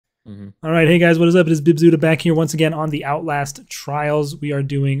All right, hey guys, what is up? It is Bibzuda back here once again on the Outlast Trials. We are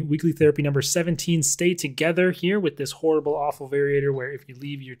doing weekly therapy number 17. Stay together here with this horrible, awful variator where if you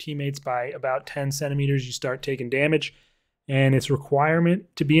leave your teammates by about 10 centimeters, you start taking damage. And it's a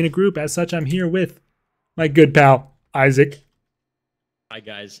requirement to be in a group. As such, I'm here with my good pal, Isaac. Hi,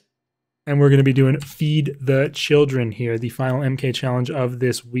 guys. And we're going to be doing Feed the Children here, the final MK challenge of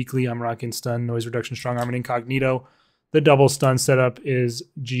this weekly. I'm rocking stun, noise reduction, strong arm, and incognito. The double stun setup is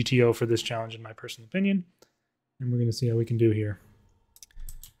GTO for this challenge, in my personal opinion. And we're going to see how we can do here.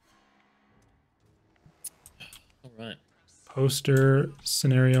 All right. Poster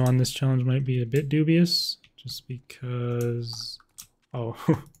scenario on this challenge might be a bit dubious, just because... Oh.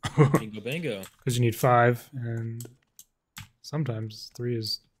 Bingo, bingo. Because you need 5, and sometimes 3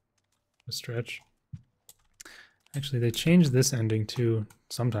 is a stretch. Actually, they changed this ending too,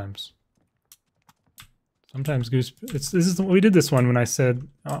 sometimes. Sometimes we did this one when I said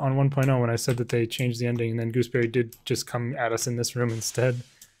on 1.0 when I said that they changed the ending, and then Gooseberry did just come at us in this room instead,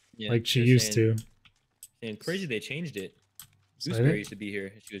 like she used to. And crazy they changed it. Gooseberry used to be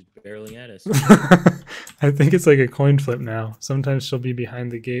here. She was barreling at us. I think it's like a coin flip now. Sometimes she'll be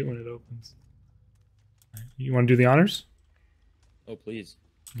behind the gate when it opens. You want to do the honors? Oh, please.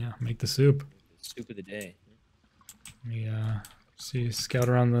 Yeah, make the soup. Soup of the day. Let me see, scout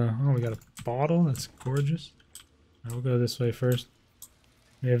around the... Oh, we got a bottle. That's gorgeous. Right, we'll go this way first.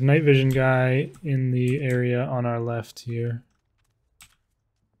 We have night vision guy in the area on our left here.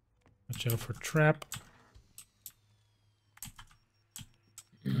 Watch out for trap.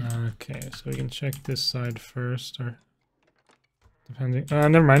 Okay, so we can check this side first, or depending.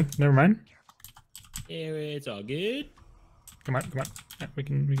 Never mind. Never mind. Yeah, it's all good. Come on, come on. Yeah, we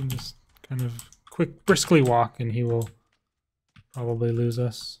can just kind of briskly walk, and he will probably lose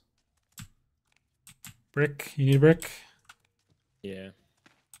us. Brick, you need a brick? Yeah.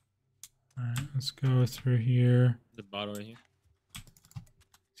 All right, let's go through here. The bottle right here.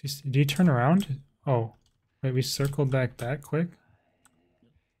 Do you turn around? Oh, wait, we circled back that quick.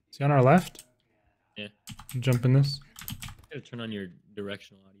 Is he on our left? Yeah. Jump in this. You gotta turn on your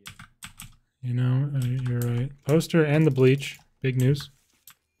directional audio. You know, you're right. Poster and the bleach. Big news.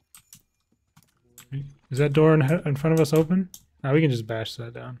 Is that door in front of us open? No, we can just bash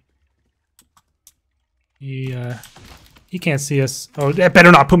that down. He can't see us. Oh, that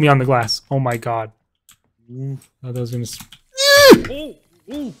better not put me on the glass. Oh my god. Oh, that was gonna... Oh!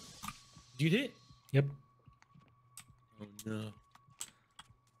 Oh! Did you hit? Yep. Oh no.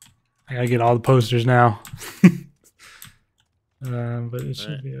 I gotta get all the posters now. But it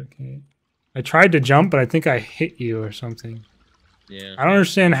should be okay. I tried to jump, but I think I hit you or something. Yeah. I don't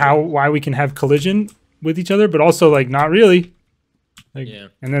understand why we can have collision with each other, but also like not really. Like, yeah.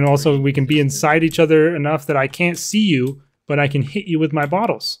 And then also we can be inside each other enough that I can't see you, but I can hit you with my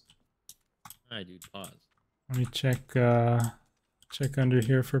bottles. Alright, dude, pause. Let me check under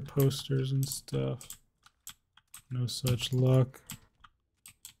here for posters and stuff. No such luck.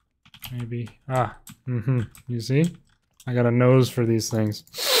 Maybe. You see? I got a nose for these things.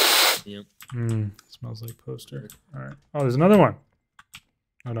 Yep. Smells like poster. All right. Oh, there's another one.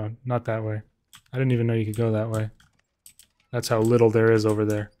 Oh no, not that way. I didn't even know you could go that way. That's how little there is over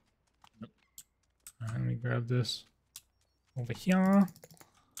there. Yep. All right, let me grab this. Over here.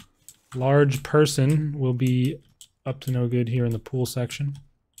 Large person will be up to no good here in the pool section.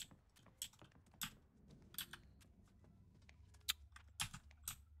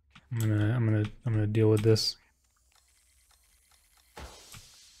 I'm gonna deal with this.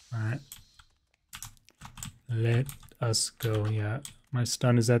 All right. Let us go. Yeah, my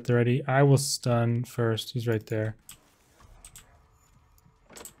stun is at the ready. I will stun first. He's right there.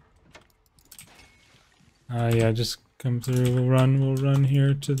 Yeah, just come through. We'll run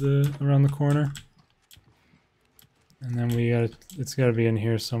here to around the corner. And then it's gotta be in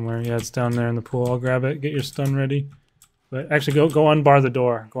here somewhere. Yeah, it's down there in the pool. I'll grab it. Get your stun ready. But actually, go unbar the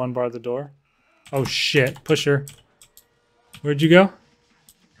door. Go unbar the door. Oh shit! Pusher. Where'd you go?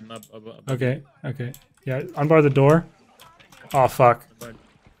 Okay. Okay. Yeah, unbar the door. Oh fuck.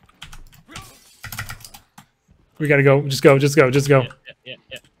 We gotta go. Just go. Just go. Just go. Yeah.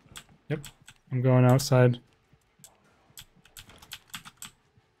 Yep. I'm going outside.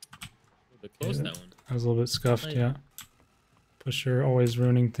 Close that one. I was a little bit scuffed. Yeah. Pusher always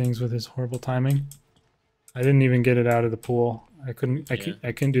ruining things with his horrible timing. I didn't even get it out of the pool. I couldn't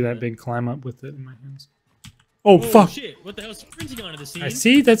do that big climb up with it in my hands. Oh fuck! Shit! What the hell's sprinting onto the scene? I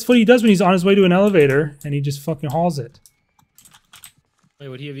see. That's what he does when he's on his way to an elevator, and he just fucking hauls it. Wait,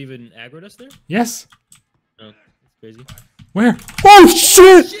 would he have even aggroed us there? Yes. Oh, that's crazy. Where? Oh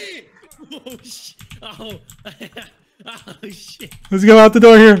shit! Oh shit! Oh shit! Oh, Oh shit! Let's go out the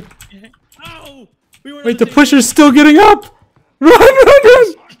door here. Oh! Wait, the pusher's still getting up. Run, run,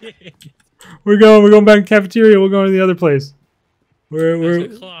 run! We're going back to the cafeteria. We're going to the other place. We're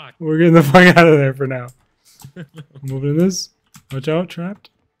getting the fuck out of there for now. Moving this. Watch out, trapped.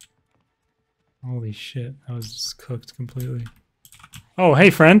 Holy shit, that was just cooked completely. Oh,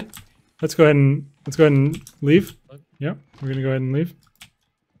 hey friend. Let's go ahead and leave. Yep, we're gonna go ahead and leave.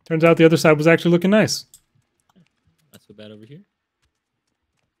 Turns out the other side was actually looking nice. Not so bad over here.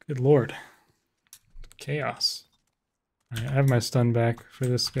 Good lord. Chaos. Alright, I have my stun back for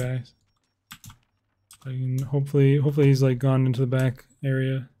this guy. I can hopefully he's like gone into the back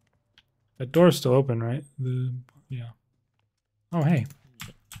area. That door's still open, right? Yeah. Oh hey.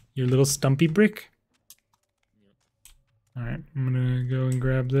 Your little stumpy brick. Alright, I'm gonna go and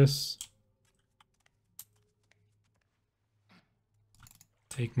grab this.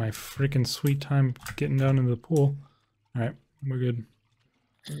 Take my freaking sweet time getting down into the pool. Alright, we're good.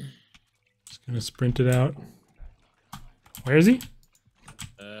 Just gonna sprint it out. Where is he?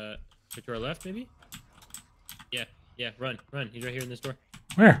 To our left, maybe? Yeah, run. He's right here in this door.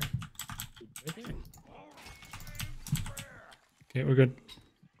 Where? Right there. Okay, we're good.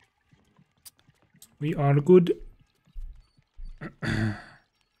 We are good. I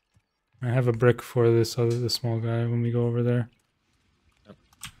have a brick for the small guy when we go over there. Yep.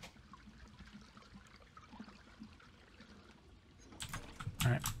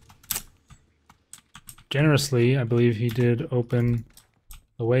 Alright. Generously, I believe he did open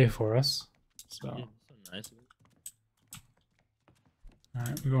the way for us. So, Yeah, so nice.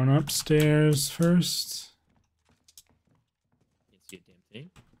 alright, we're going upstairs first. Can't see a damn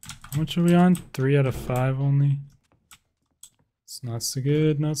thing. How much are we on? 3 out of 5 only. It's not so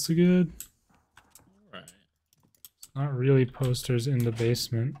good, not so good. Alright. Not really posters in the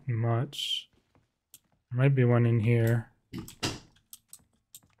basement much. There might be one in here.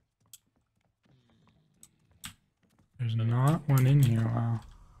 There's not one in here. Wow.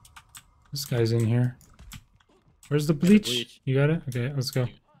 This guy's in here. Where's the bleach? You got it? Okay, let's go.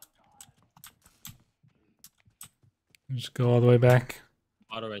 Just go all the way back.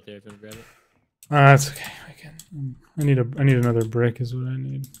 Auto right there if you want to grab it. That's okay. I can. I need another brick is what I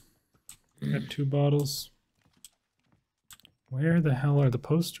need. I got 2 bottles. Where the hell are the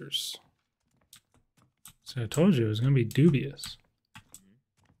posters? So I told you it was gonna be dubious.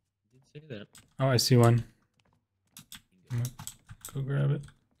 You did say that. Oh, I see one. Go grab it.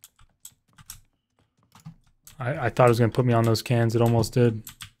 I thought it was gonna put me on those cans. It almost did.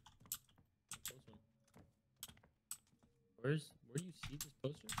 Where do you see this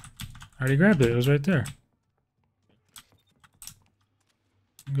poster? I already grabbed it. It was right there.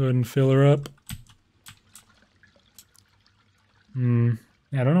 Go ahead and fill her up. Yeah,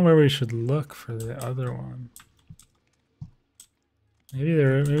 I don't know where we should look for the other one. Maybe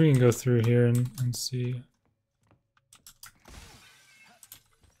we can go through here and see.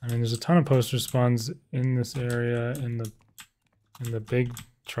 I mean, there's a ton of poster spawns in this area in the big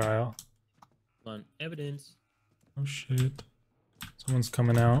trial. Come on, evidence. Oh shit! Someone's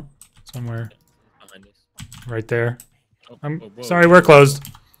coming out somewhere. Behind us. Right there. Oh, I'm whoa. sorry, we're closed.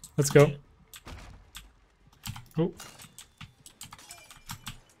 Let's go. Oh.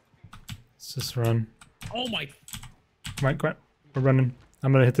 Let's just run. Oh my! Come on. We're running.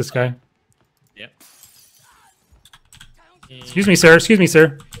 I'm gonna hit this guy. Yep. Excuse me, sir.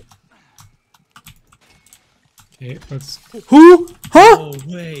 Okay, let's... Who? Huh? No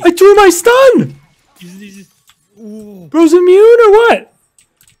way. I threw my stun! Ooh. Bro's immune or what?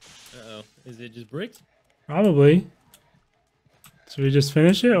 Uh-oh. Is it just bricks? Probably. Should we just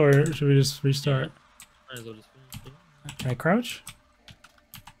finish it or should we just restart? Might as well just finish it. Can I crouch?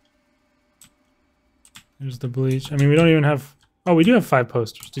 There's the bleach. I mean, we don't even have... Oh, we do have 5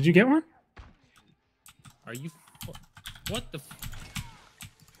 posters. Did you get one? Are you... What the...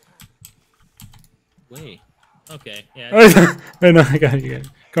 Wait. Okay, yeah. Wait, no, I got it.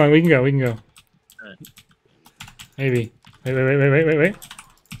 Come on, we can go. Alright. Maybe. Wait.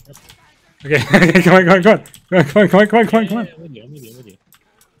 Okay, come on. Yeah, I'm with you.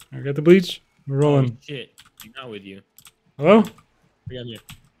 I got the bleach. We're rolling. Oh, shit. I'm not with you. Hello? Bring on here.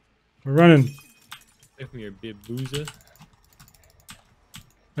 We're running. Away from your big boozer.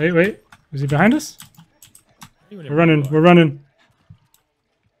 Wait. Is he behind us? We're running.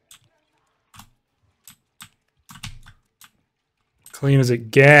 Clean as it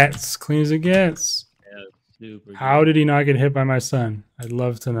gets. Yeah, super How good. did he not get hit by my son? I'd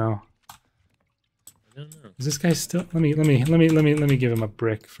love to know. I don't know. Is this guy still? Let me give him a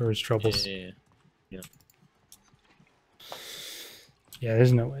brick for his troubles. Yeah. Yeah,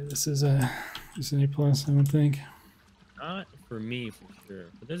 there's no way this is an A+, I don't think. Not for me, for sure.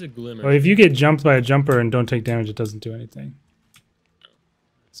 But there's a glimmer. Well, if you get jumped by a jumper and don't take damage, it doesn't do anything.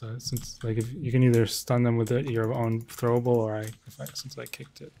 So since like if you can either stun them with your own throwable, or since I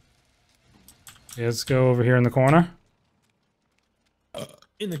kicked it. Okay, let's go over here in the corner.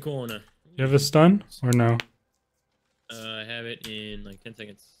 In the corner. You have a stun or no? I have it in like 10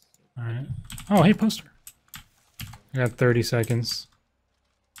 seconds. All right. Oh, hey, poster. I got 30 seconds.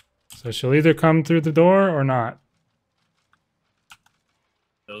 So she'll either come through the door or not.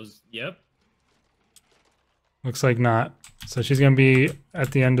 Yep. Looks like not. So she's gonna be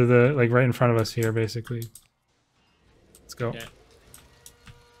at the end of the, like right in front of us here, basically. Let's go. Okay.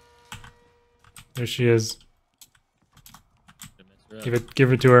 There she is. Give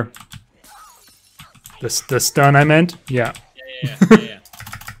it to her. The stun I meant? Yeah. Yeah.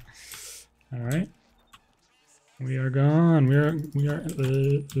 All right. We are gone. We are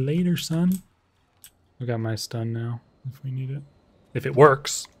later, son. We got my stun now if we need it. If it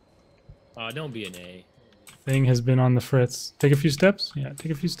works. Don't be an A. Thing has been on the fritz. Take a few steps. Yeah,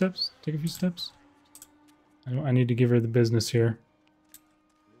 take a few steps. Take a few steps. I need to give her the business here.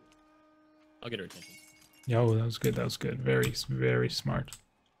 I'll get her attention. Yeah, oh, that was good. That was good. Very, very smart.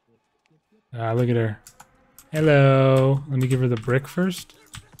 Look at her. Hello. Let me give her the brick first.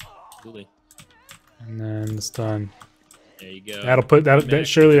 Absolutely. And then the stun. There you go. That'll put that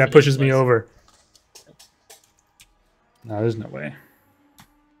surely that pushes me over. No, there's no way.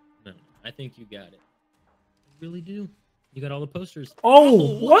 No, I think you got it. You really do. You got all the posters.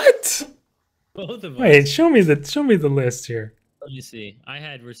 Oh, what? Both of us. Wait, show me the list here. Let me see. I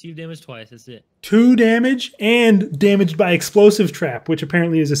had received damage twice. That's it. 2 damage and damaged by explosive trap, which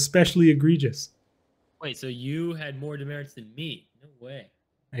apparently is especially egregious. Wait, so you had more demerits than me? No way.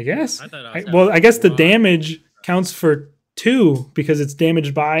 I guess. I thought I guess the damage counts for 2 because it's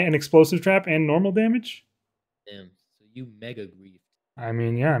damaged by an explosive trap and normal damage. Damn. So you mega griefed. I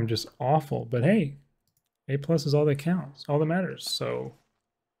mean, yeah, I'm just awful. But hey, A+ is all that counts. All that matters. So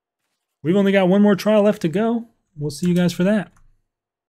we've only got one more trial left to go. We'll see you guys for that.